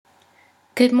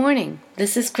Good morning.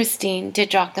 This is Christine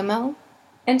DiGiacomo,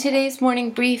 and today's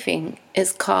morning briefing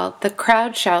is called "The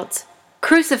Crowd Shouts,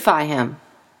 'Crucify him!'"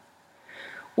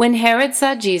 When Herod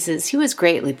saw Jesus, he was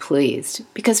greatly pleased,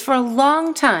 because for a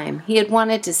long time he had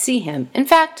wanted to see him. In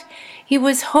fact, he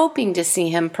was hoping to see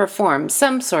him perform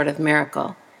some sort of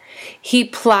miracle. He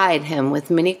plied him with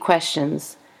many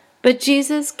questions, but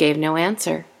Jesus gave no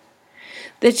answer.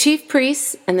 The chief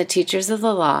priests and the teachers of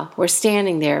the law were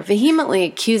standing there, vehemently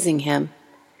accusing him.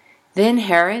 Then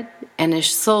Herod and his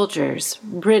soldiers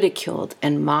ridiculed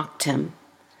and mocked him.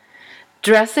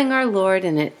 Dressing our Lord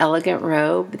in an elegant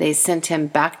robe, they sent him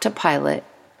back to Pilate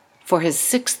for his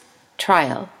 6th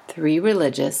trial, 3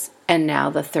 religious, and now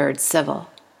the 3rd civil.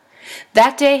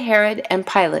 That day Herod and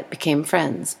Pilate became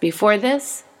friends. Before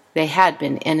this, they had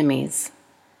been enemies.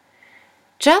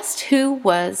 Just who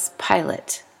was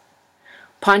Pilate?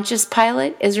 Pontius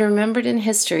Pilate is remembered in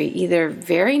history either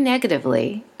very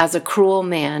negatively as a cruel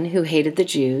man who hated the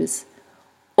Jews,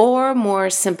 or more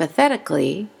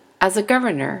sympathetically as a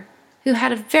governor who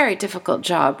had a very difficult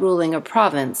job ruling a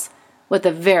province with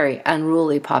a very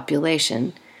unruly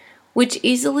population, which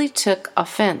easily took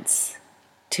offense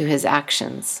to his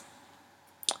actions.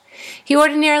 He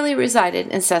ordinarily resided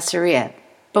in Caesarea,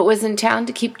 but was in town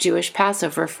to keep Jewish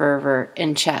Passover fervor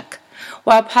in check.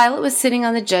 While Pilate was sitting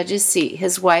on the judge's seat,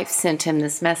 his wife sent him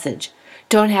this message: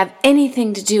 "Don't have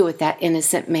anything to do with that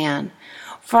innocent man,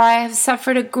 for I have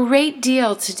suffered a great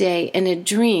deal today in a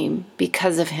dream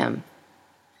because of him."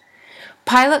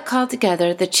 Pilate called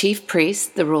together the chief priests,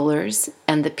 the rulers,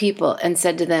 and the people, and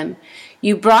said to them,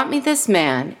 "You brought me this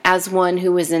man as one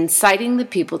who was inciting the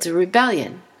people to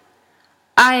rebellion.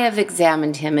 I have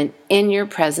examined him in your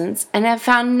presence and have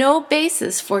found no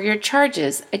basis for your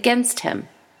charges against him.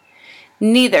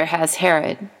 Neither has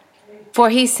Herod, for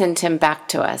he sent him back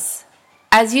to us.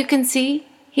 As you can see,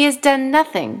 he has done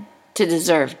nothing to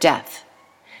deserve death.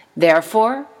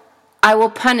 Therefore, I will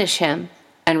punish him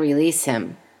and release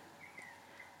him."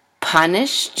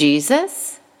 Punish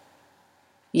Jesus?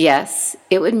 Yes,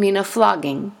 it would mean a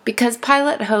flogging, because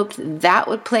Pilate hoped that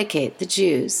would placate the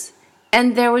Jews,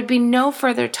 and there would be no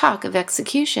further talk of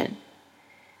execution.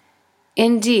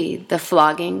 Indeed, the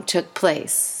flogging took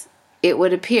place. It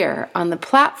would appear on the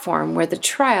platform where the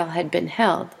trial had been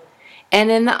held,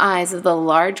 and in the eyes of the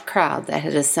large crowd that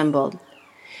had assembled.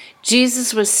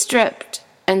 Jesus was stripped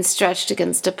and stretched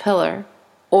against a pillar,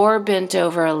 or bent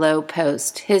over a low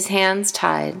post, his hands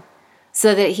tied,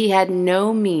 so that he had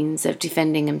no means of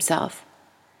defending himself.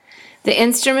 The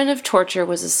instrument of torture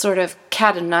was a sort of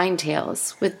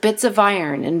cat-o'-nine-tails, with bits of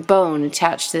iron and bone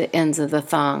attached to the ends of the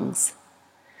thongs.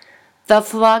 The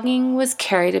flogging was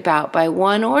carried about by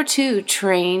 1 or 2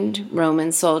 trained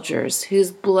Roman soldiers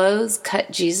whose blows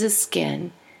cut Jesus'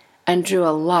 skin and drew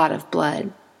a lot of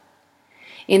blood.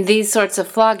 In these sorts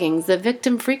of floggings, the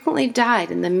victim frequently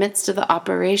died in the midst of the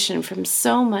operation from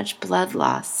so much blood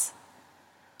loss.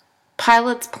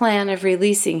 Pilate's plan of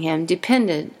releasing him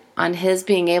depended on his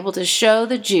being able to show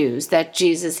the Jews that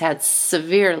Jesus had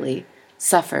severely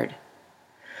suffered.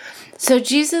 So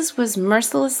Jesus was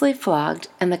mercilessly flogged,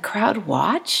 and the crowd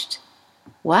watched?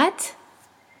 What?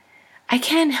 I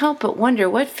can't help but wonder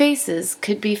what faces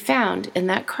could be found in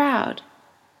that crowd.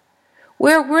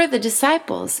 Where were the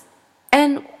disciples,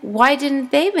 and why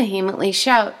didn't they vehemently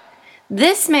shout,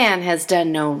 "This man has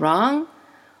done no wrong.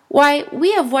 Why,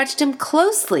 we have watched him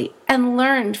closely and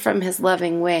learned from his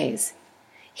loving ways.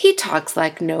 He talks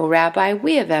like no rabbi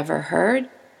we have ever heard.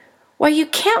 Why, you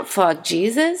can't flog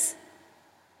Jesus."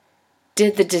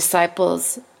 Did the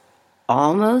disciples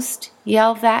almost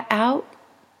yell that out?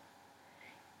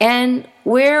 And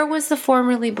where was the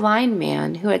formerly blind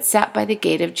man who had sat by the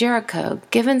gate of Jericho,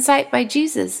 given sight by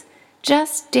Jesus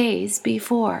just days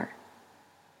before?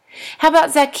 How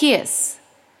about Zacchaeus,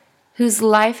 whose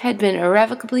life had been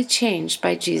irrevocably changed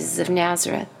by Jesus of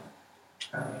Nazareth?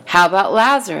 How about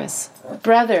Lazarus,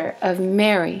 brother of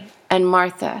Mary and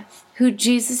Martha, who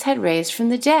Jesus had raised from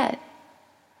the dead?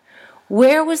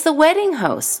 Where was the wedding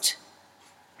host,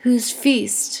 whose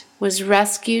feast was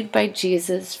rescued by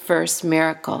Jesus' first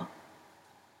miracle,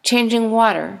 changing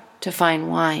water to fine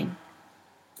wine?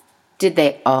 Did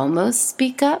they almost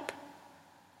speak up?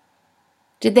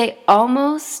 Did they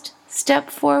almost step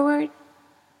forward?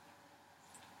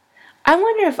 I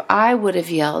wonder if I would have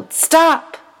yelled,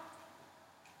 "Stop!"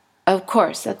 Of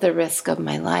course, at the risk of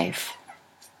my life.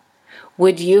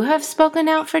 Would you have spoken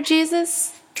out for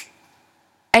Jesus?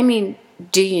 I mean,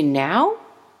 do you now?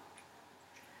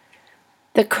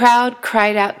 The crowd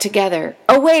cried out together,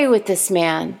 "Away with this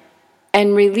man,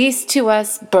 and release to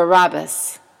us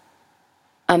Barabbas,"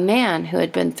 a man who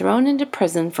had been thrown into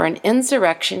prison for an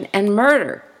insurrection and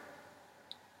murder.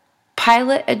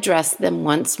 Pilate addressed them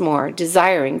once more,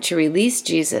 desiring to release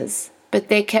Jesus, but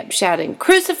they kept shouting,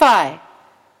 "Crucify!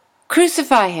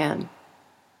 Crucify him!"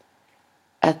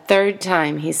 A third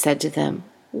time he said to them,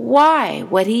 "Why?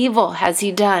 What evil has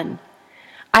he done?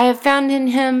 I have found in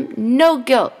him no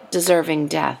guilt deserving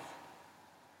death.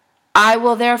 I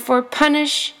will therefore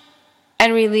punish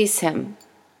and release him."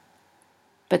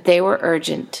 But they were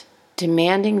urgent,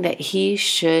 demanding that he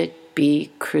should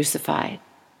be crucified,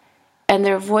 and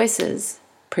their voices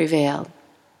prevailed.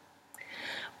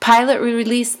 Pilate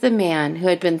released the man who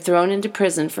had been thrown into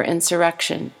prison for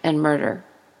insurrection and murder,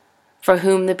 for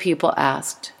whom the people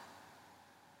asked.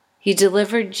 He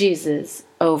delivered Jesus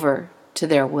over to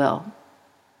their will.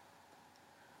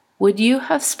 Would you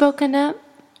have spoken up?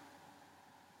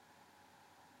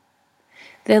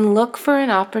 Then look for an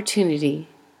opportunity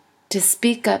to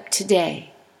speak up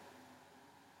today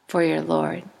for your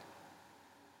Lord.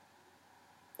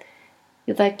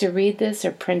 You'd like to read this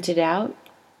or print it out?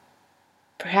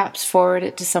 Perhaps forward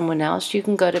it to someone else. You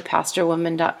can go to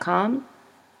pastorwoman.com,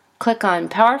 click on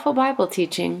Powerful Bible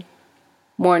Teaching,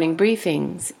 Morning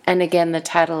Briefings, and again the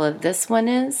title of this one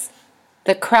is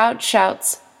The Crowd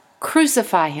Shouts,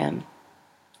 "Crucify Him."